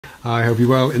I hope you're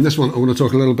well. In this one I want to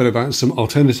talk a little bit about some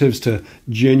alternatives to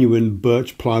genuine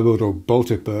birch plywood or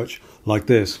Baltic birch like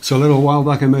this. So a little while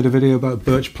back I made a video about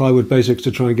birch plywood basics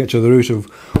to try and get to the root of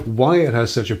why it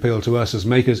has such appeal to us as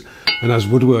makers and as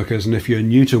woodworkers, and if you're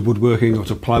new to woodworking or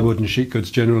to plywood and sheet goods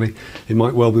generally, it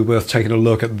might well be worth taking a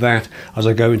look at that as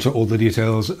I go into all the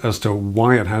details as to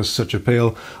why it has such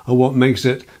appeal and what makes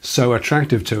it so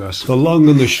attractive to us. The long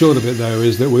and the short of it though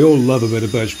is that we all love a bit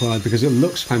of birch ply because it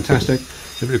looks fantastic.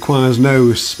 It requires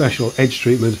no special edge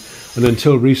treatment, and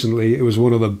until recently it was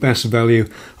one of the best value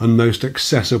and most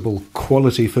accessible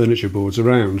quality furniture boards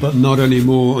around. But not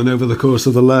anymore, and over the course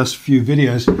of the last few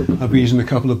videos I've been using a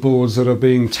couple of boards that are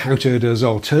being touted as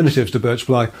alternatives to birch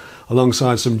ply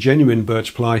alongside some genuine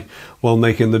birch ply while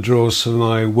making the drawers for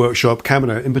my workshop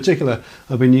cabinet. In particular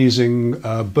I've been using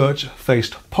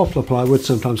Birch-faced Poplar plywood,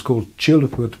 sometimes called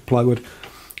tulip plywood,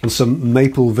 and some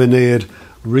maple veneered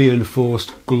reinforced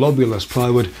Globulus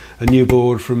plywood, a new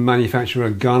board from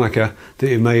manufacturer Garnica that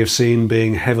you may have seen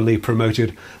being heavily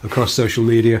promoted across social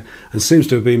media and seems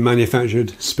to have been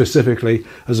manufactured specifically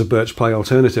as a birch ply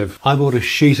alternative. I bought a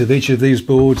sheet of each of these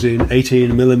boards in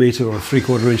 18mm or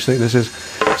 3/4 inch thicknesses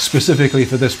specifically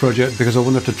for this project because I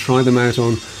wanted to try them out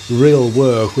on real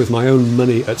work with my own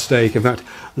money at stake. In fact,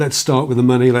 let's start with the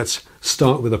money, let's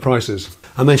start with the prices.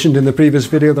 I mentioned in the previous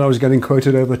video that I was getting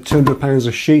quoted over £200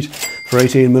 a sheet for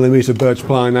 18mm birch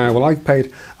ply now. Well, I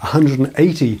paid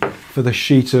 £180 for the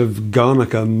sheet of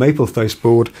Garnica maple face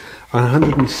board and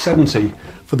 £170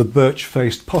 for the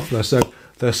Birch-faced Poplar, so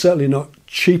they're certainly not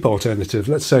cheap alternatives.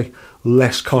 Let's say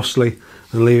less costly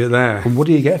and leave it there. And what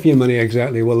do you get for your money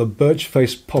exactly? Well, the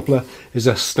Birch-faced Poplar is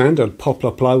a standard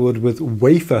poplar plywood with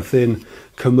wafer thin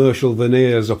commercial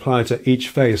veneers applied to each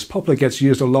face. Poplar gets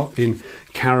used a lot in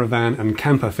caravan and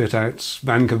camper fit outs,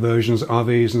 van conversions,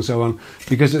 RVs and so on,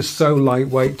 because it's so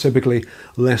lightweight, typically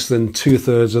less than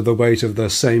 2/3 of the weight of the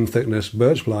same thickness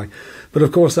birch ply. But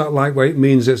of course that lightweight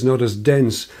means it's not as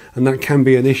dense, and that can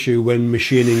be an issue when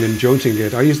machining and jointing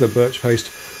it. I use the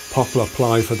Birch-faced Poplar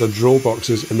ply for the drawer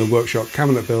boxes in the workshop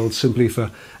cabinet build simply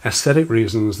for aesthetic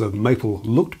reasons. The maple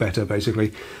looked better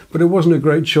basically, but it wasn't a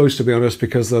great choice to be honest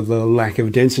because of the lack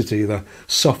of density, the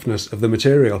softness of the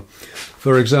material.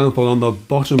 For example, on the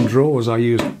bottom drawers I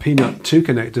used peanut 2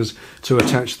 connectors to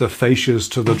attach the fascias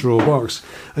to the drawer box,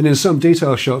 and in some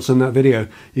detail shots in that video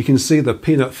you can see the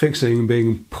peanut fixing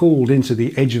being pulled into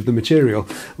the edge of the material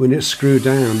when it's screwed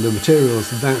down. The material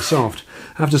is that soft.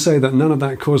 I have to say that none of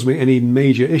that caused me any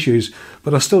major issues,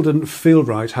 but I still didn't feel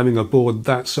right having a board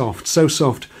that soft, so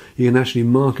soft you can actually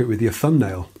mark it with your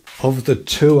thumbnail. Of the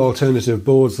two alternative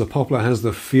boards, the Poplar has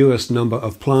the fewest number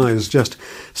of plies, just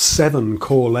 7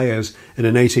 core layers in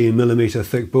an 18mm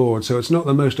thick board, so it's not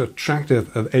the most attractive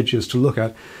of edges to look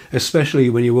at, especially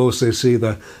when you also see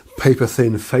the paper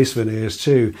thin face veneers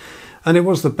too. And it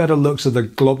was the better looks of the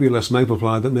Globulus maple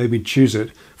ply that made me choose it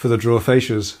for the drawer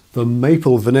fascias. The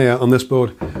maple veneer on this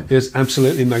board is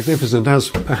absolutely magnificent, as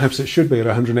perhaps it should be at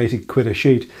 180 quid a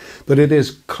sheet, but it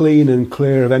is clean and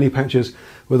clear of any patches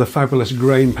with a fabulous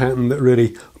grain pattern that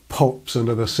really pops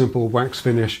under the simple wax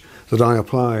finish that I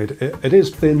applied. It is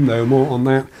thin though, more on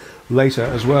that later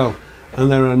as well.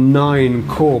 And there are 9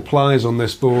 core plies on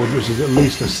this board, which is at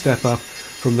least a step up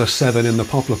from the 7 in the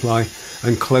Poplar ply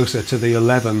and closer to the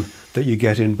 11 that you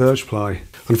get in birch ply.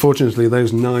 Unfortunately,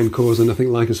 those 9 cores are nothing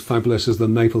like as fabulous as the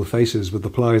maple faces, with the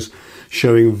plies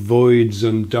showing voids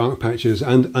and dark patches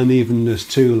and unevenness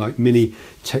too, like mini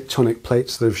tectonic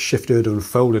plates that have shifted and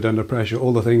folded under pressure,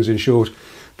 all the things in short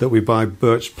that we buy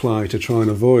birch ply to try and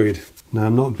avoid. Now,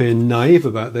 I'm not being naive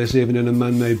about this. Even in a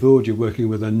man-made board you're working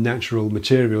with a natural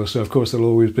material, so of course there'll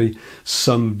always be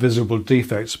some visible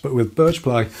defects, but with birch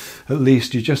ply at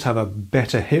least you just have a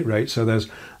better hit rate, so there's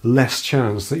less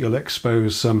chance that you'll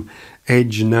expose some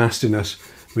edge nastiness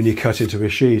when you cut into a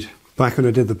sheet. Back when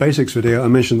I did the basics video I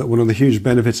mentioned that one of the huge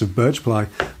benefits of birch ply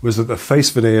was that the face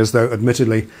veneers, though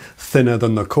admittedly thinner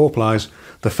than the core plies,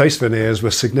 the face veneers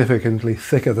were significantly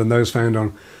thicker than those found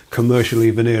on commercially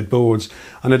veneered boards,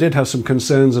 and I did have some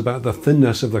concerns about the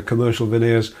thinness of the commercial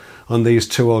veneers on these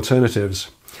two alternatives.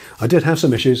 I did have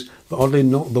some issues, but oddly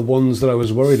not the ones that I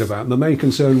was worried about. The main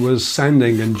concern was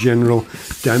sanding and general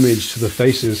damage to the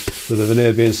faces with the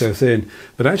veneer being so thin,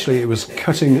 but actually it was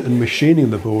cutting and machining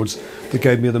the boards that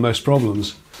gave me the most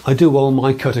problems. I do all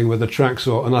my cutting with a track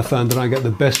saw, and I found that I get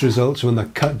the best results when the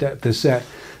cut depth is set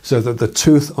so that the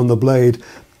tooth on the blade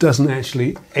doesn't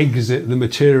actually exit the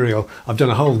material. I've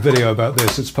done a whole video about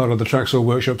this. It's part of the Tracksaw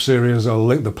Workshop series. I'll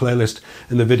link the playlist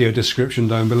in the video description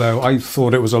down below. I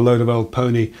thought it was a load of old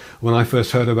pony when I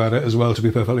first heard about it as well, to be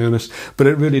perfectly honest, but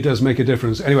it really does make a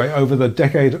difference. Anyway, over the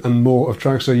decade and more of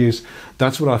Tracksaw use,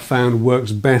 that's what I found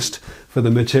works best for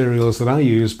the materials that I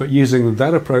use, but using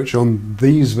that approach on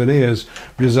these veneers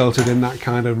resulted in that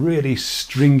kind of really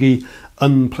stringy,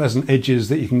 unpleasant edges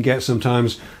that you can get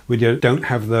sometimes when you don't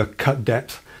have the cut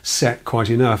depth set quite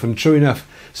enough. And true enough,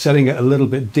 setting it a little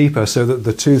bit deeper so that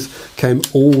the tooth came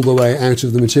all the way out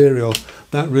of the material,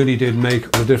 that really did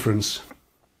make the difference.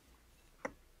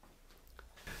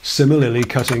 Similarly,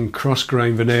 cutting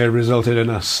cross-grain veneer resulted in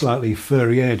a slightly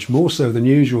furry edge, more so than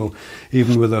usual,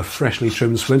 even with a freshly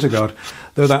trimmed splinter guard,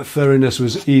 though that furriness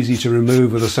was easy to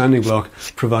remove with a sanding block,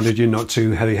 provided you're not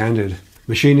too heavy-handed.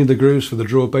 Machining the grooves for the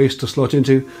draw base to slot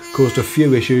into caused a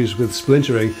few issues with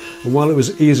splintering, and while it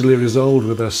was easily resolved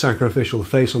with a sacrificial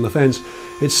face on the fence,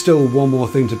 it's still one more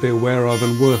thing to be aware of,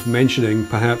 and worth mentioning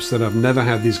perhaps that I've never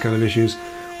had these kind of issues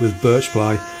with birch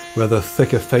ply, where the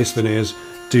thicker face veneers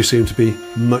do seem to be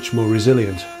much more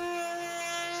resilient.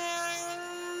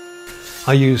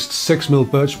 I used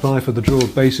 6mm birch ply for the draw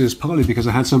bases, partly because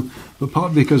I had some, but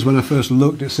partly because when I first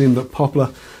looked it seemed that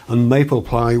poplar and maple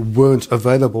ply weren't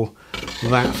available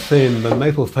that thin. The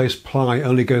maple face ply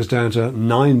only goes down to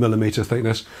 9mm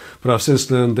thickness, but I've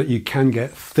since learned that you can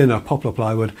get thinner poplar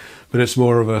plywood, but it's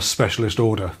more of a specialist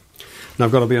order. Now,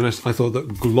 I've got to be honest, I thought that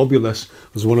Globulus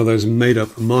was one of those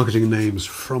made-up marketing names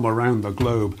from around the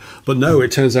globe. But no,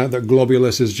 it turns out that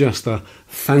Globulus is just a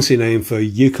fancy name for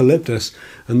eucalyptus,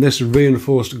 and this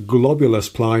reinforced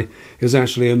Globulus ply is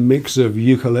actually a mix of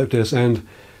eucalyptus and,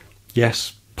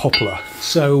 yes, poplar.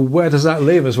 So where does that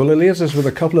leave us? Well, it leaves us with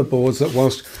a couple of boards that,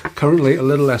 whilst currently a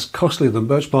little less costly than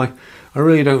birch ply, I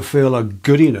really don't feel are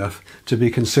good enough to be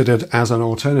considered as an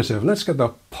alternative. Let's get the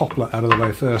poplar out of the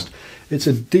way first. It's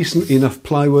a decent enough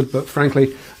plywood, but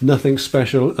frankly, nothing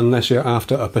special unless you're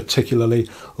after a particularly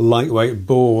lightweight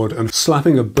board. And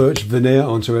slapping a birch veneer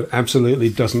onto it absolutely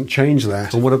doesn't change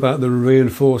that. And what about the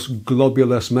reinforced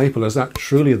Globulus maple? Is that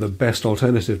truly the best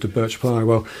alternative to birch ply?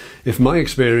 Well, if my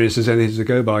experience is anything to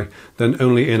go by, then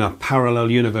only in a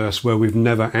parallel universe where we've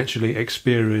never actually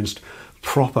experienced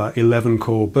proper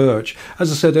 11-core birch.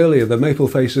 As I said earlier, the maple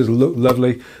faces look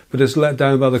lovely, but it's let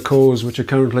down by the cores, which are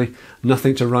currently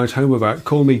nothing to write home about.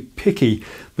 Call me picky,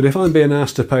 but if I'm being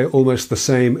asked to pay almost the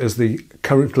same as the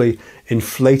currently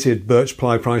inflated birch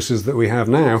ply prices that we have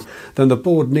now, then the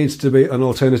board needs to be an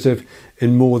alternative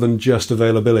in more than just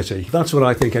availability. That's what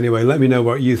I think anyway. Let me know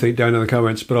what you think down in the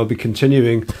comments, but I'll be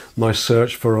continuing my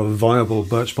search for a viable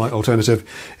birch ply alternative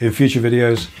in future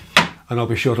videos, and I'll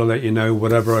be sure to let you know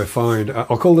whatever I find.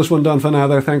 I'll call this one done for now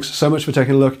though. Thanks so much for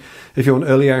taking a look. If you want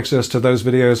early access to those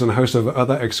videos and a host of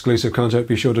other exclusive content,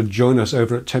 be sure to join us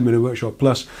over at 10 Minute Workshop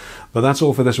Plus. But that's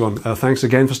all for this one. Thanks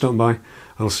again for stopping by.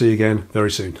 I'll see you again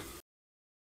very soon.